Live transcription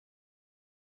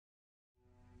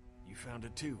found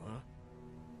it too, huh?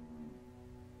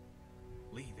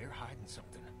 Lee, they're hiding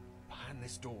something behind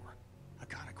this door. I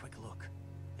got a quick look.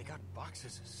 They got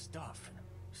boxes of stuff and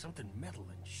something metal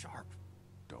and sharp.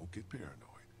 Don't get paranoid.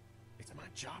 It's my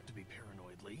job to be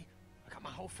paranoid, Lee. I got my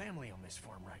whole family on this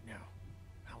farm right now.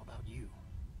 How about you?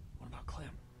 What about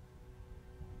Clem?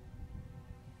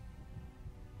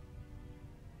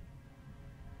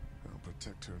 I'll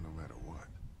protect her no matter what.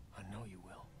 I know you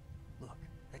will. Look,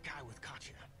 that guy with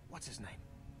Katya, what's his name?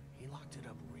 He locked it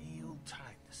up real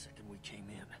tight the second we came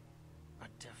in. I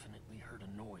definitely heard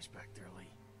a noise back there,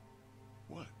 Lee.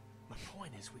 What? My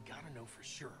point is, we gotta know for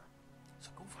sure. So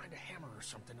go find a hammer or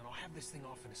something and I'll have this thing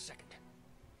off in a second.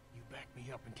 You back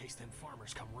me up in case them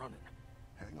farmers come running.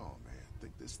 Hang on, man.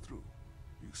 Think this through.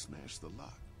 You smashed the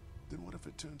lock. Then what if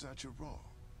it turns out you're wrong?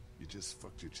 You just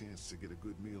fucked your chance to get a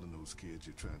good meal in those kids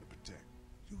you're trying to protect.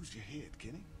 Use your head,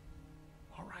 Kenny.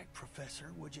 All right, Professor,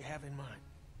 what'd you have in mind?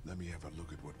 Let me have a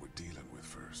look at what we're dealing with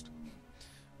first.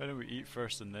 Why don't we eat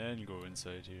first and then go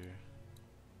inside here?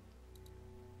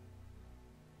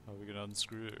 Are we gonna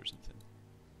unscrew it or something?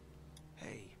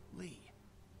 Hey, Lee,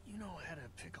 you know how to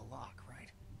pick a lock,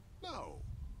 right? No.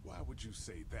 Why would you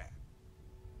say that?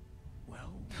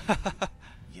 Well,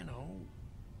 you know,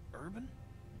 urban?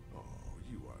 Oh,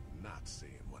 you are not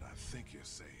saying what I think you're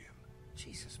saying.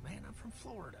 Jesus, man, I'm from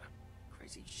Florida.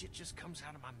 Crazy shit just comes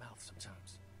out of my mouth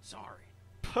sometimes. Sorry.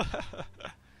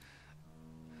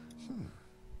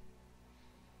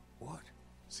 What?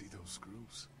 See those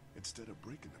screws? Instead of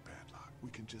breaking the padlock,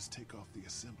 we can just take off the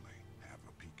assembly, have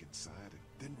a peek inside, and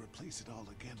then replace it all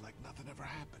again like nothing ever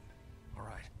happened. All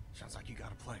right, sounds like you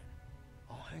got a plan.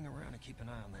 I'll hang around and keep an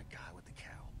eye on that guy with the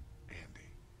cow. Andy.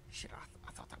 Shit,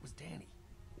 I thought that was Danny.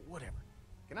 Whatever.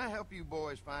 Can I help you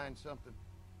boys find something?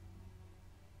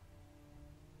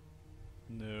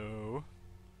 No.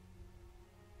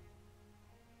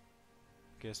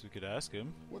 Guess we could ask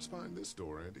him. What's behind this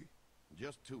door, Andy?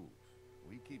 Just tools.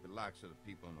 We keep it locked so the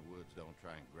people in the woods don't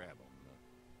try and grab them.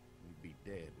 We'd be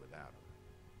dead without them.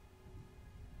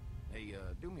 Hey,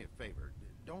 do me a favor.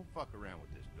 Don't fuck around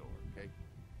with this door, okay?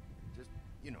 Just,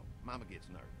 you know, Mama gets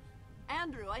nervous.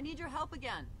 Andrew, I need your help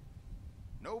again.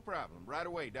 No problem. Right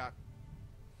away, Doc.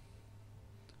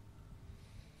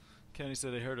 Kenny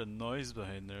said he heard a noise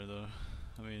behind there, though.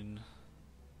 I mean,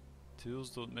 tools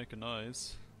don't make a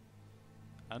noise.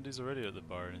 Andy's already at the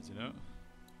barn, is he not?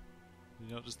 Did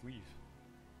he not just leave?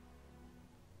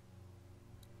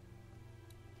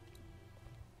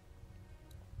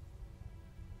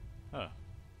 Huh.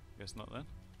 Guess not then.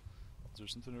 Is there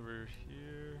something over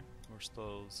here? More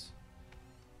stalls.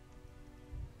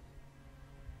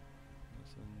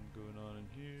 Nothing going on in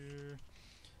here.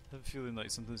 I have a feeling like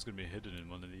something's going to be hidden in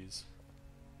one of these.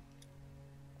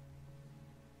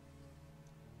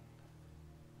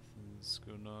 Nothing's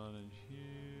going on in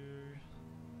here.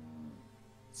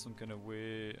 Some kind of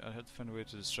way. I had to find a way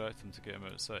to distract him to get him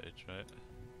outside, right?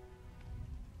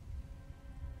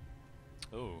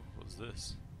 Oh, what's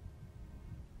this?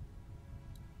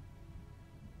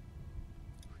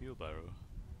 Wheelbarrow.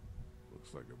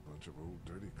 Looks like a bunch of old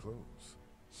dirty clothes.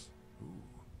 Ooh,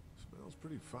 smells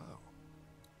pretty foul.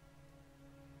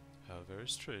 How very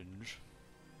strange.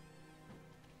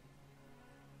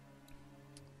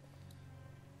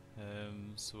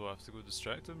 So I have to go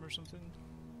distract him or something?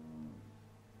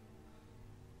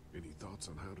 Any thoughts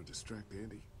on how to distract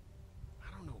Andy? I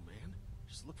don't know, man.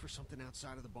 Just look for something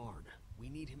outside of the barn. We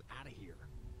need him out of here.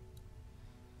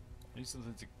 I need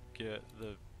something to get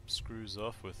the screws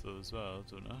off with though as well,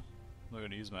 don't I? I'm not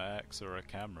going to use my axe or a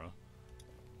camera.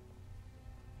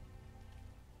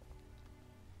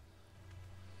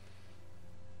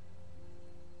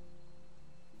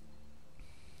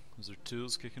 Is there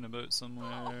tools kicking about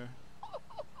somewhere?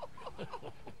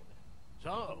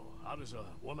 So, how does a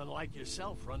woman like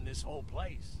yourself run this whole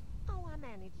place? Oh, I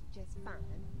managed just fine.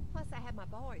 Plus, I had my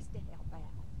boys to help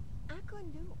out. I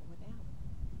couldn't do it without them.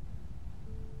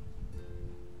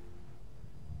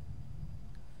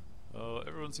 Oh,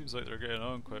 everyone seems like they're getting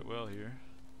on quite well here.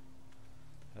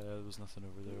 There was nothing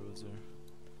over there, was there?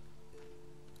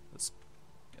 Let's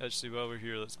actually, while we're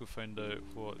here, let's go find out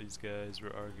what these guys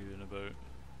were arguing about.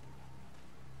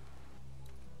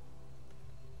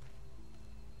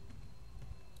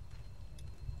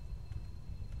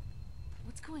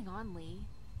 What's going on, Lee?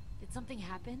 Did something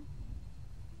happen?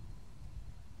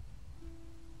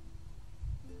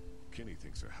 Kenny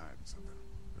thinks they're hiding something.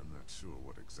 I'm not sure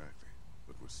what exactly,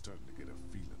 but we're starting to get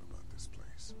a feeling about this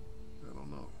place. I don't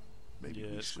know. Maybe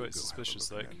Yeah, we it's should quite go suspicious,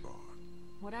 have a look like. in that barn.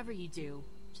 Whatever you do,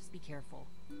 just be careful.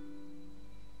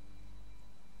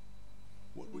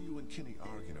 What were you and Kenny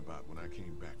arguing about when I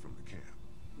came back from the camp?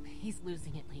 He's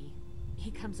losing it, Lee. He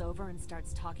comes over and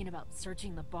starts talking about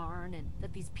searching the barn and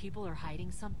that these people are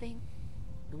hiding something.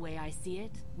 The way I see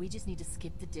it, we just need to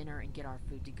skip the dinner and get our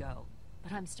food to go.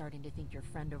 But I'm starting to think your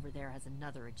friend over there has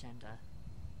another agenda.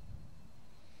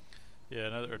 Yeah,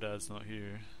 now that her dad's not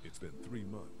here. It's been 3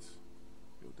 months.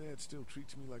 Your dad still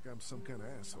treats me like I'm some kind of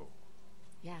asshole.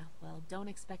 Yeah, well, don't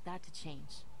expect that to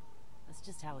change. That's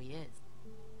just how he is.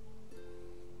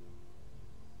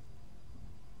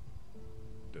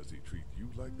 Does he treat you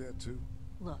like that too?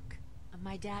 Look,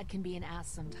 my dad can be an ass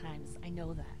sometimes, I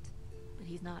know that. But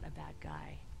he's not a bad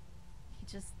guy.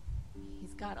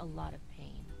 He's got a lot of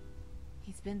pain.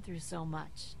 He's been through so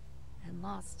much, and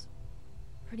lost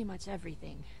pretty much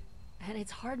everything. And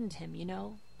it's hardened him, you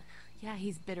know? Yeah,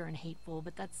 he's bitter and hateful,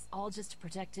 but that's all just to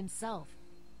protect himself.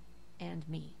 And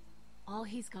me. All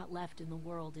he's got left in the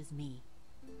world is me.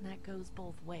 And that goes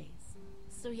both ways.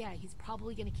 So yeah, he's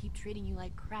probably gonna keep treating you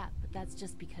like crap, but that's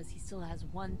just because he still has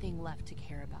one thing left to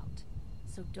care about.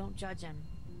 So don't judge him.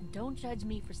 And don't judge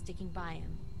me for sticking by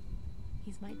him.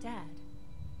 He's my dad.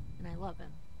 And I love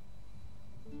him.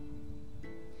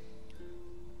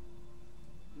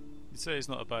 You say he's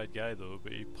not a bad guy though,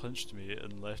 but he punched me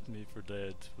and left me for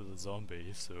dead with a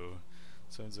zombie, so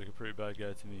sounds like a pretty bad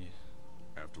guy to me.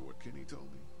 After what Kenny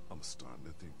told me, I'm starting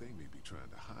to think they may be trying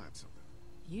to hide something.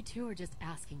 You two are just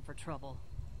asking for trouble.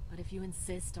 But if you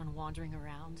insist on wandering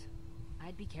around,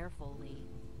 I'd be careful, Lee.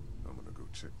 I'm gonna go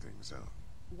check things out.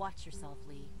 Watch yourself,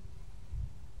 Lee.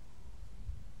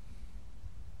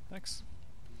 Thanks.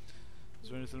 Is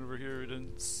there anything over here we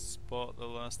didn't spot the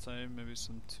last time? Maybe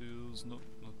some tools? Nope,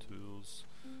 no tools.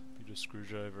 Maybe a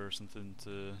screwdriver or something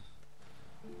to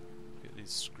get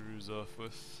these screws off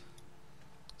with.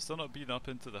 Still not been up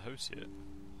into the house yet.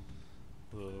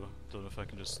 Though, don't know if I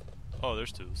can just... Oh,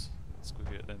 there's tools. Let's go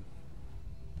get them.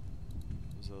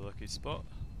 There's a lucky spot.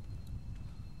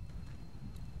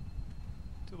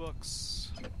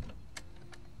 Toolbox.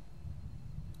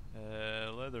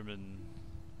 Leatherman.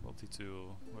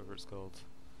 Multi-tool, whatever it's called.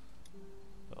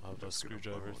 That'll have a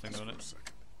screwdriver thing on it.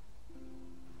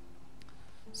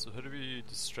 So how do we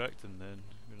distract him then?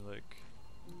 We're gonna like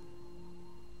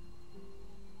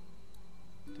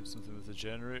do something with the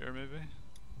generator maybe?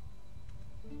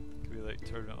 Can we like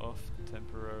turn it off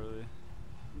temporarily?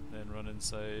 Then run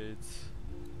inside?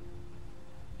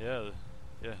 Yeah,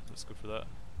 let's go for that.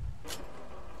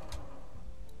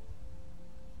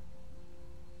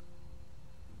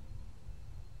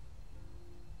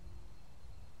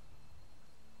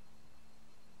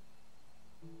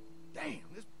 Damn,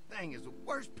 this thing is the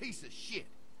worst piece of shit.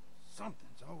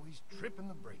 Something's always tripping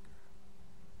the breaker.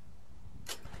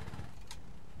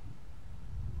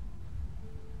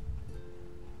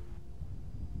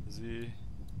 Is he...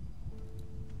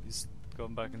 He's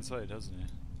gone back inside, hasn't he?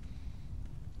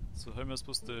 So how am I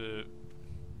supposed to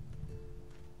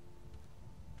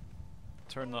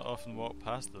turn that off and walk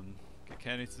past them? Get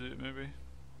Kenny to do it maybe?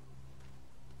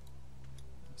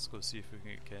 Let's go see if we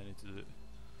can get Kenny to do it.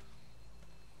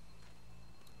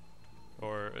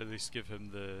 Or at least give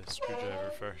him the screwdriver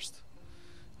first,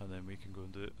 and then we can go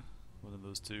and do it. One of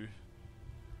those two.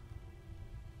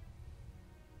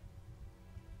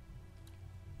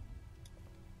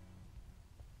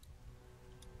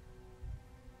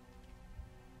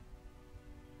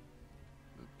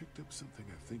 I picked up something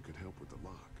I think could help with the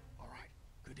lock. All right,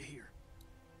 good to hear.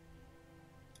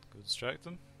 Go distract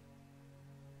him.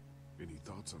 Any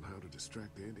thoughts on how to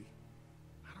distract Andy?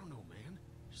 I don't know, man.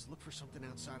 Just look for something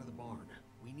outside of the barn.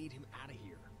 We need him out of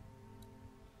here.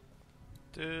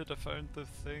 Dude, I found the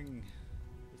thing.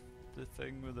 The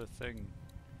thing with the thing.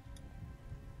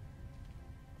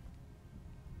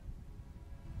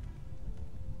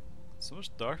 So much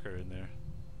darker in there.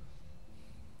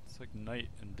 It's like night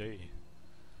and day.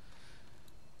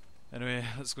 Anyway,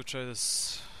 let's go try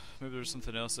this. Maybe there's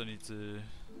something else I need to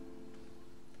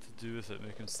do with it,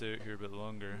 make him stay out here a bit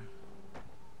longer.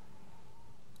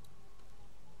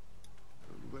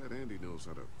 I'm glad Andy knows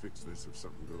how to fix this if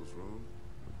something goes wrong.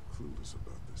 I'm clueless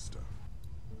about this stuff.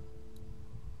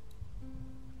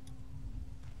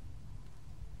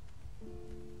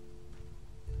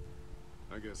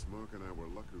 I guess Mark and I were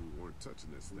lucky we weren't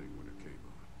touching this thing when it came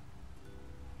on.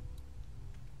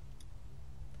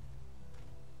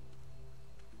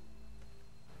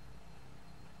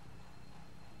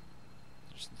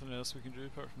 There's something else we can do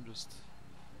apart from just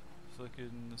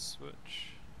flicking the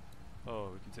switch. Oh,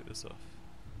 we can take this off.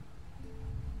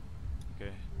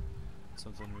 Okay.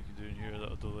 Something we can do in here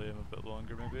that'll delay him a bit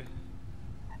longer maybe.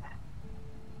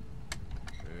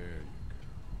 There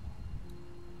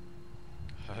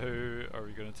you How are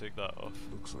we going to take that off?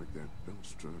 go. Looks like that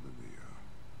belt's driving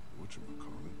the,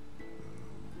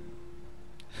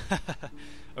 whatchamacallit?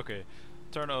 Okay,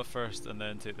 turn it off first and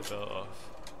then take the belt off.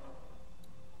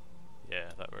 Yeah,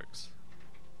 that works.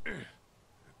 That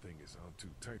thing is on too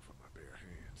tight for my bare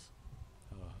hands.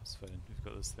 Oh, it's fine. We've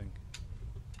got this thing.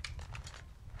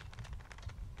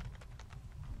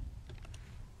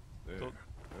 There, Don't-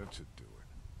 that should do it.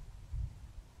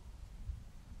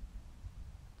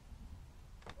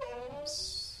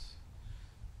 Oops.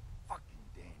 Fucking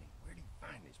Danny, where'd he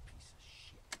find this piece of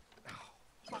shit? Oh,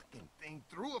 fucking thing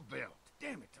through a belt.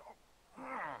 Damn it.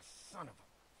 Oh, son of a...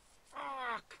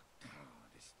 Fuck. Oh,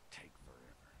 this take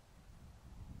forever.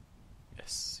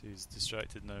 Yes, he's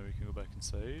distracted now. We can go back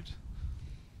inside.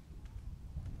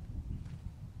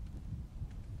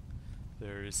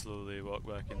 Very slowly walk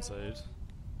back inside.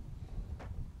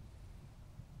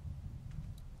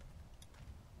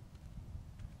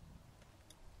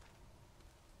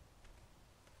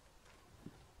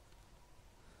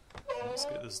 Let's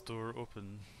get this door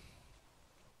open.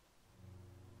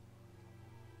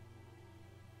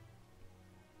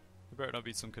 There better not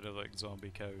be some kind of like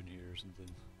zombie cow in here or something.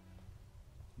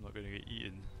 I'm not going to get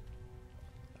eaten.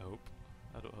 I hope.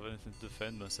 I don't have anything to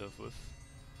defend myself with.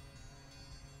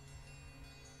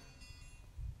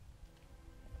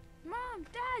 Mom,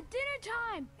 Dad, dinner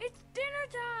time! It's dinner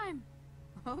time!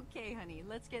 Okay, honey,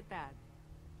 let's get that.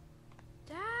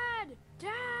 Dad!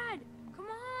 Dad! Come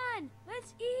on!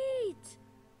 Let's eat!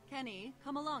 Kenny,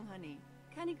 come along, honey.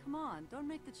 Kenny, come on. Don't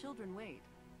make the children wait.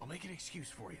 I'll make an excuse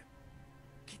for you.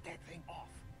 Get that thing off.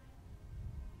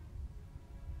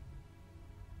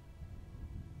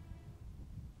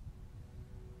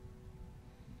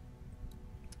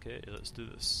 Okay, let's do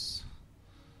this.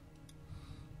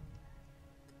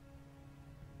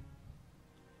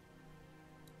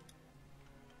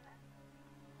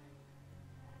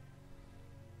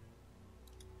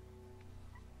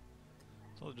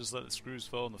 I'll just let the screws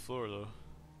fall on the floor though.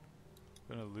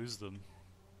 I'm gonna lose them.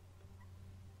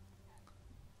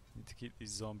 Need to keep these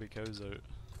zombie cows out.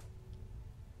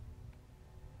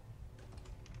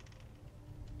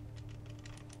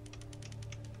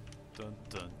 Dun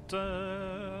dun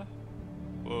dun!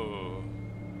 Whoa.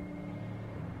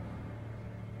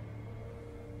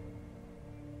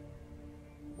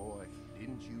 Boy,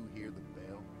 didn't you hear the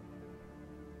bell?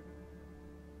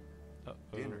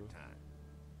 Uh-oh. Dinner time.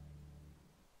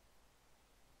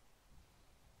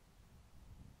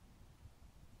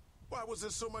 Why was there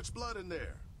so much blood in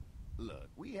there? Look,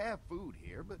 we have food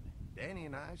here, but Danny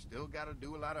and I still gotta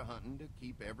do a lot of hunting to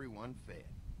keep everyone fed.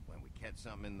 When we catch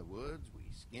something in the woods, we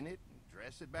skin it and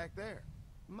dress it back there.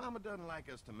 Mama doesn't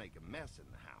like us to make a mess in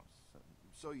the house,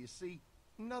 so you see,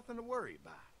 nothing to worry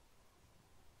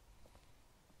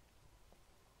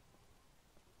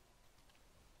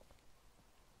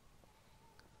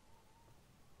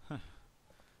about.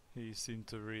 He seemed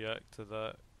to react to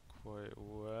that quite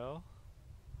well.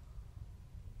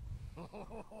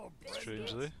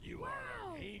 Strangely. You are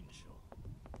an angel.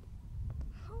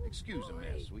 Oh, Excuse the boy.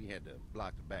 mess. We had to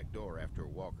block the back door after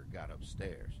Walker got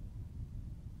upstairs.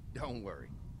 Don't worry.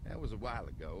 That was a while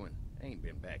ago and ain't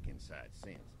been back inside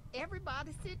since.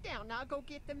 Everybody sit down. I'll go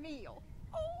get the meal.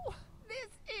 Oh, this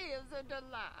is a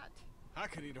delight. I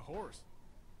could eat a horse.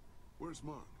 Where's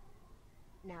Mark?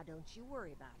 Now, don't you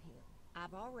worry about him.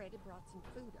 I've already brought some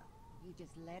food up. You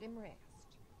just let him rest.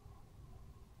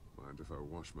 Mind if I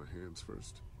wash my hands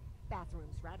first?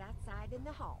 Bathroom's right outside in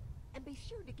the hall. And be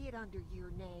sure to get under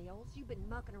your nails. You've been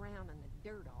mucking around in the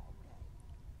dirt all day.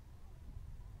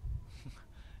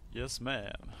 Yes,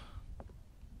 ma'am.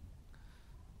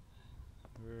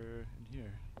 We're in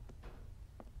here.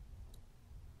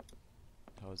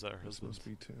 Oh, is that her This husband? must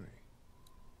be Terry.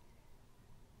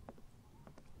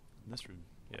 In this room?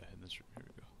 Yeah, in this room. Here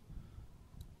we go.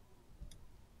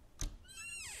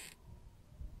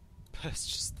 Let's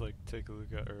just like take a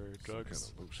look at her drugs.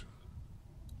 Some kind of lotion.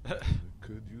 It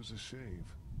could use a shave.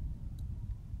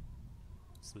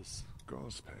 What's this?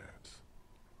 Gauze pads.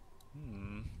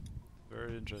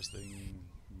 Very interesting.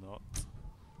 Not.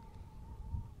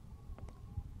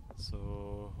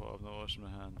 So, well, I'm not washing my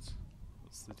hands.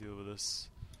 What's the deal with this?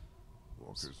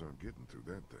 Walkers aren't getting through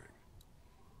that thing.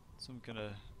 Some kind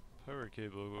of power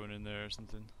cable going in there or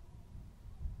something.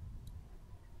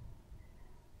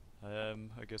 I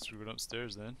guess we're going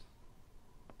upstairs then.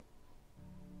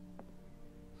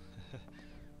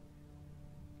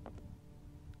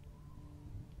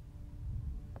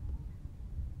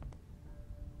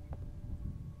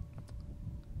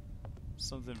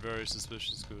 Something very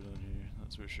suspicious going on here,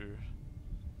 that's for sure.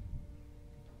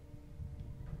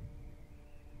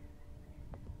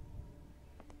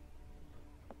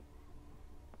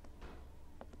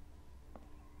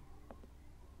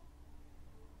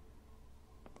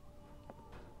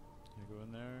 go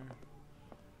in there.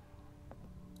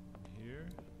 Here.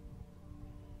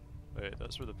 Wait,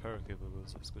 that's where the power cable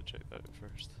goes. Let's go check that out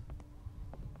first.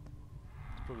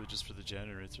 It's probably just for the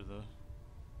generator though.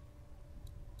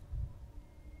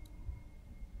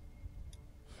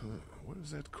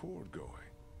 Where's that cord going?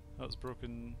 That was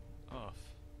broken off.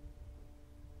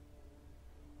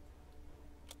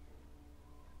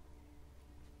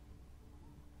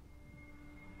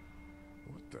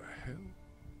 What the hell?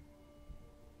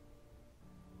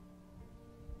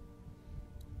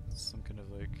 Some kind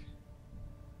of like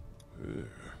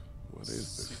what is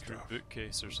this secret stuff?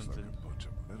 bookcase or Looks something. like a bunch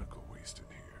of medical waste in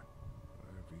here.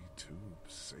 IV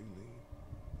tubes, saline.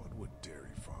 What would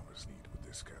dairy farmers need with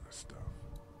this kind of stuff?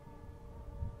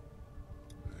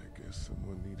 I guess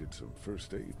someone needed some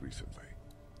first aid recently.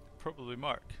 Probably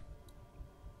Mark.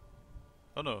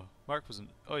 Oh no, Mark wasn't.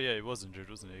 Oh yeah, he was injured,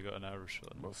 wasn't he? He got an arrow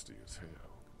shot. Musty as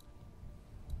hell.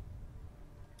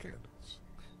 Candles.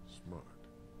 Smart.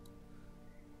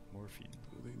 Morphine.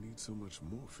 What do they need so much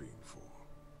morphine for?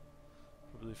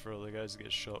 Probably for all the guys that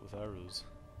get shot with arrows.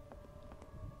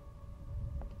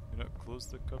 You not close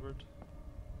the cupboard?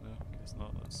 No, guess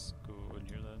not. Let's go in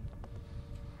here then.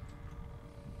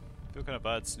 I feel kind of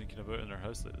bad sneaking about in their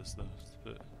house like this though. It's a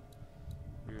bit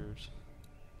weird.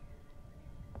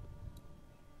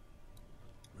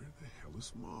 Where the hell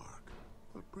is Mark?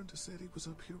 But Brenda said he was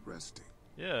up here resting.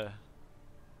 Yeah.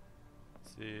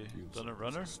 Let's see, Feels done a like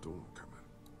runner? there's a storm coming.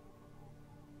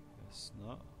 Guess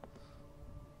not.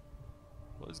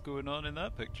 What is going on in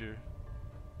that picture?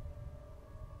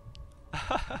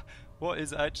 What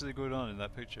is actually going on in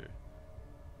that picture?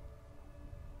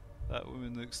 That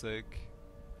woman looks like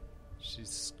she's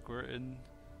squirting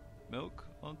milk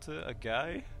onto a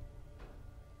guy.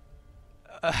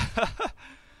 How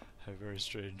very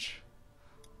strange.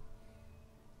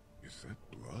 Is that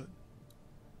blood?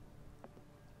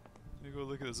 Let me go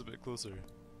look at this a bit closer.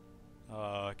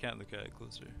 I can't look at it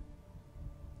closer.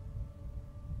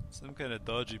 Some kind of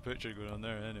dodgy picture going on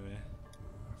there anyway.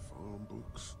 Farm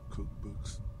books,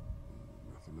 cookbooks.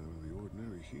 Nothing out of the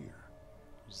ordinary here.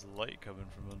 There's light coming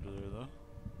from under there though.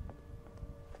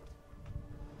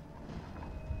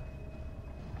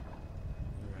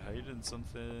 They're hiding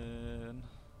something.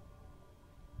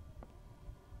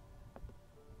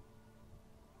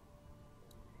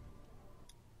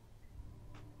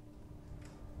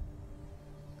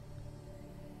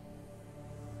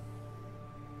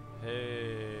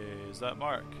 Hey, is that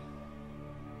Mark?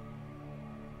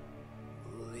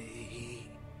 Lee.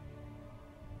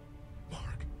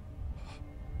 Mark.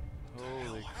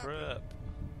 Holy crap.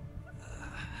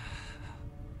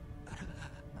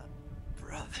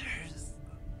 Brothers.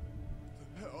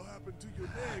 What the hell happened to your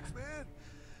legs, man?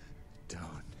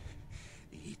 Don't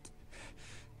eat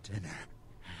dinner.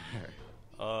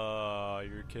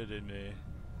 You're kidding me.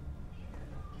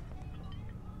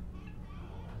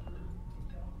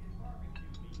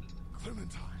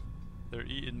 Clementine. They're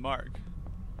eating Mark.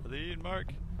 Are they eating Mark?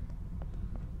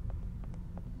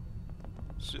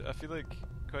 I feel like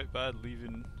quite bad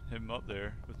leaving him up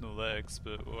there with no legs,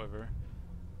 but whatever.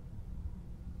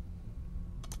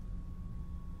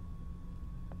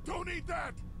 Don't eat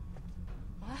that!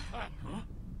 Huh?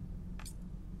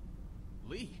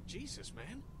 Lee, Jesus,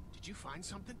 man. Did you find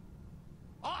something?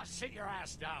 Oh, sit your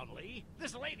ass down, Lee.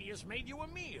 This lady has made you a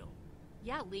meal.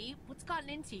 Yeah, Lee, what's gotten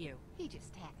into you? He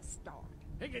just had a start.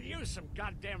 He could use some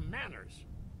goddamn manners.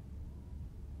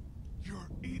 You're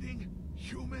eating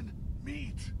human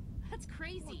meat! That's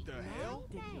crazy. The hell?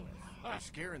 Ridiculous. You're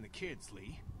scaring the kids,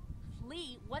 Lee.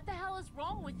 Lee, what the hell is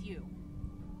wrong with you?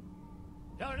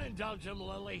 Don't indulge him,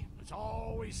 Lily. There's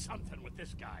always something with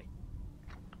this guy.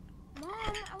 Mom,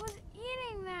 I was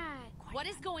eating that. What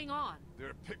is going on?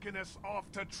 They're picking us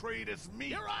off to trade as meat!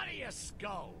 You're out of your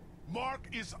skull. Mark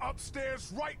is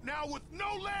upstairs right now with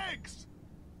no legs!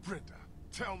 Brenda,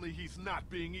 tell me he's not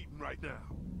being eaten right now.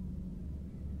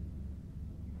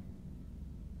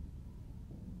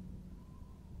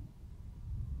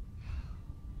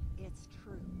 It's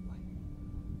true.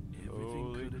 Everything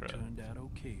Holy could have crap. turned out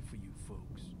okay for you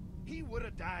folks. He would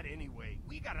have died anyway.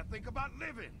 We gotta think about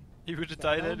living. He would have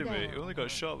died Settle anyway. He down. only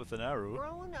got shot with an arrow.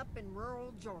 Growing up in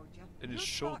rural Georgia, In his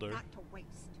you're taught shoulder. not to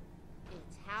waste.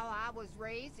 It's how I was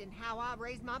raised and how I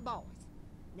raised my boys.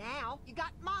 Now, you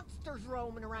got monsters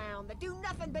roaming around that do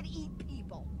nothing but eat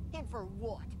people. And for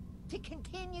what? To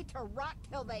continue to rot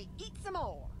till they eat some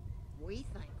more. We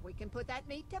think we can put that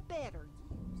meat to better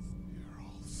use. You're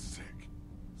all sick.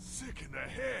 Sick in the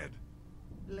head.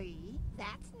 Lee,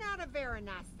 that's not a very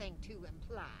nice thing to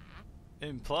imply.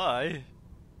 Imply?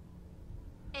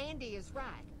 Andy is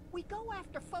right. We go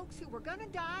after folks who were gonna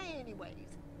die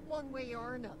anyways, one way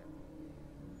or another.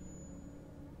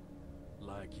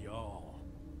 Like y'all.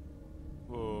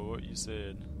 Whoa, what you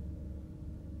said?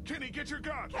 Kenny, get your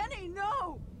gun! Kenny,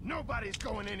 no! Nobody's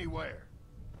going anywhere.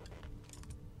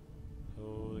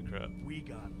 Holy crap. We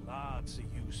got lots of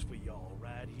use for y'all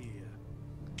right here.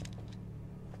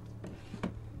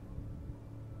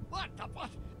 What the what?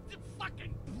 The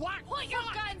fucking what? Put your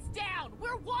guns down!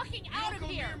 We're walking out of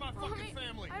here! my fucking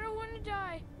family. I don't want to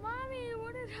die. Mommy,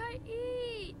 what did I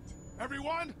eat?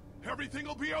 Everyone, everything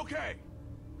will be okay.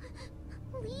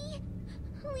 Lee?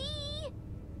 Lee?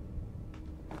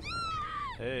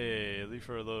 Hey, leave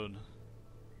her alone.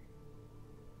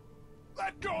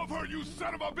 Let go of her, you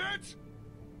son of a bitch!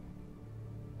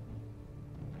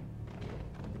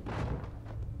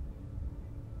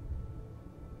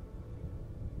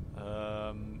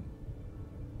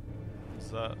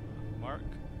 Is that Mark?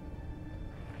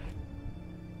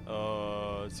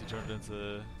 Oh, is he turned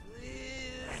into...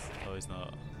 Oh, he's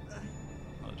not.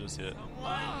 Not just yet.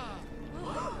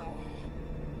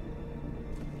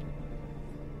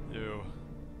 Ew.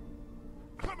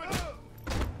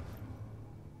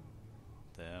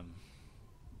 Damn.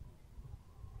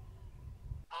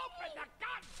 Open the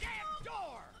goddamn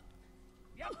door!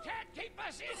 You can't keep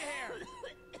us in here!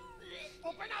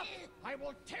 Open up! I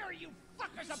will tear you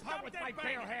fuckers apart with my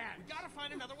bare hands! We gotta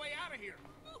find another way out of here.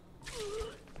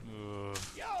 Ugh.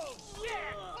 You sick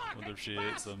fucking Wonder if she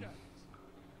hates them.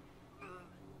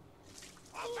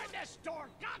 Open this door,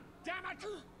 goddammit!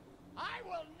 I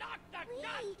will knock the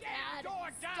goddamn Dad, door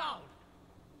down! stop.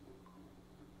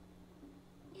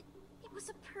 It was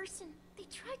a person. They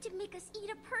tried to make us eat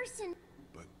a person.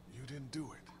 But you didn't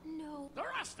do it. No. The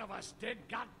rest of us did,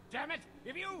 goddammit!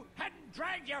 If you hadn't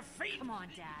dragged your feet... Come on,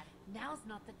 Dad. Now's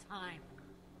not the time.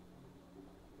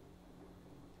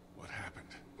 What happened?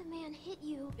 The man hit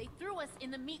you. They threw us in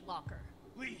the meat locker.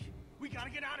 Lee, we gotta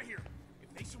get out of here.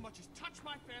 If they so much as touch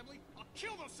my family, I'll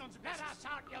kill those sons of Let bitches. us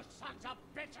out, you sons of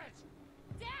bitches!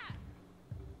 Dad!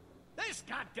 This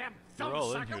goddamn They're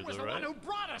all in thumbsucker here, was though, the one right? who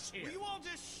brought us here! Will you all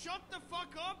just shut the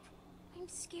fuck up? I'm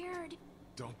scared.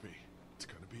 Don't be. It's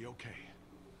gonna be okay.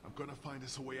 I'm gonna find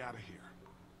us a way out of here.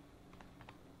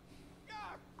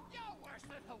 You're worse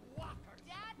than the walkers!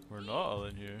 Dad, We're not all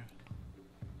in here.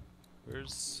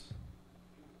 Where's...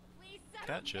 please set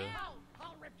Gotcha. them down.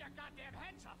 I'll rip your goddamn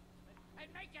heads off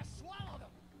and make you swallow them!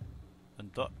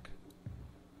 And Duck?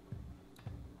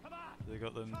 Come on! They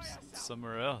got them Try yourself.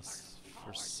 somewhere else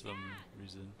for some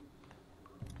reason.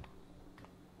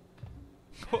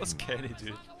 What's Kenny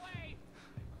doing? On the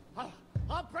way.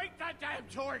 I'll break that damn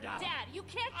door down! Dad, you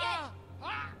can't get...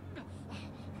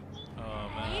 Oh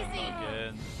man, Easy. not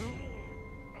again.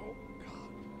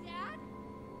 Dad?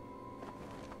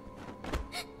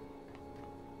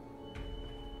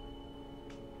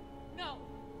 No.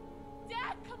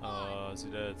 Dad, come on! Oh, is he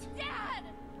dead? Dad!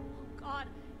 Oh, God.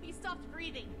 He stopped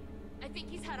breathing. I think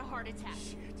he's had a heart attack.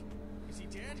 Shit. Is he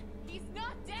dead? He's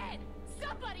not dead!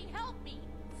 Somebody help me!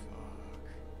 Fuck.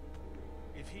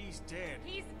 If he's dead,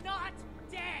 He's not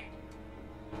dead!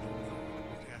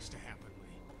 it has to happen,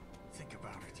 Lee. Think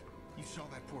about it. You saw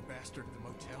that poor bastard at the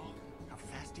motel? How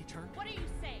fast he turned? What are you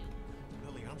saying?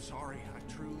 Lily, I'm sorry. I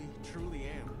truly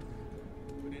am.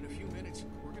 But in a few minutes,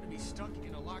 we're gonna be stuck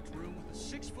in a locked room with a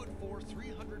 6'4",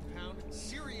 300-pound,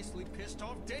 seriously pissed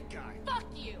off dead guy. Fuck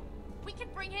you! We can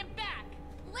bring him back!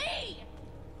 Lee!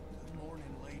 One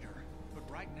morning later. But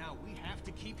right now, we have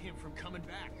to keep him from coming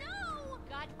back. No!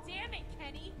 God damn it,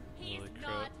 Kenny! He's Holy crap.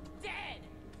 not dead!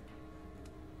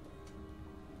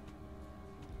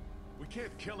 We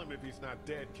can't kill him if he's not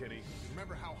dead, Kenny.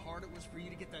 Remember how hard it was for you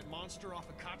to get that monster off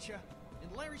of Katya?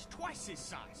 And Larry's twice his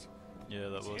size. Yeah,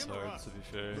 that It's was him or hard us. to be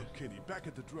fair. Look, Kenny, back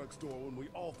at the drugstore when we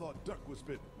all thought Duck was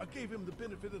bitten, I gave him the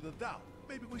benefit of the doubt.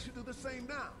 Maybe we should do the same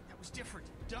now. That was different.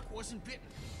 Duck wasn't bitten.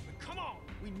 But come on,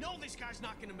 we know this guy's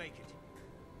not gonna make it.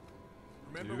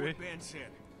 Remember Do what we? Ben said.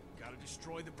 Gotta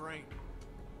destroy the brain.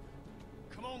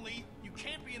 Come on, Lee. You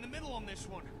can't be in the middle on this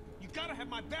one. You gotta have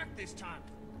my back this time.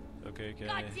 Okay, Kenny.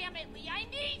 God damn it, Lee! I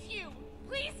need you!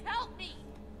 Please help me!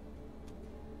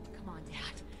 Come on,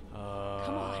 Dad.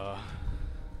 Come on.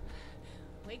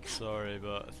 Wake up. Sorry,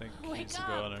 but I think Wake he's a up.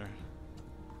 goner.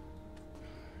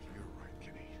 You're right,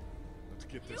 Kenny. Let's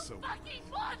get You this over. fucking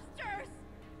monsters!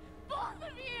 Both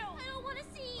of you! I don't want to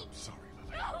see. I'm sorry,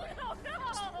 Lily. No!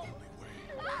 It's the only way.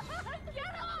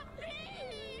 Get off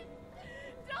me!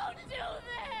 Don't do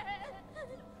this!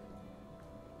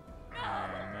 No! Oh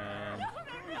man. No!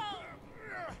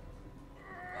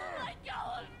 Let go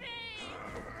of me!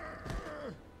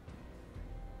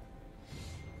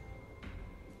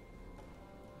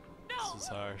 No! This is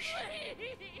harsh.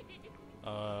 Please!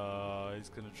 He's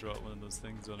gonna drop one of those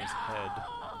things on his head.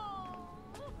 No!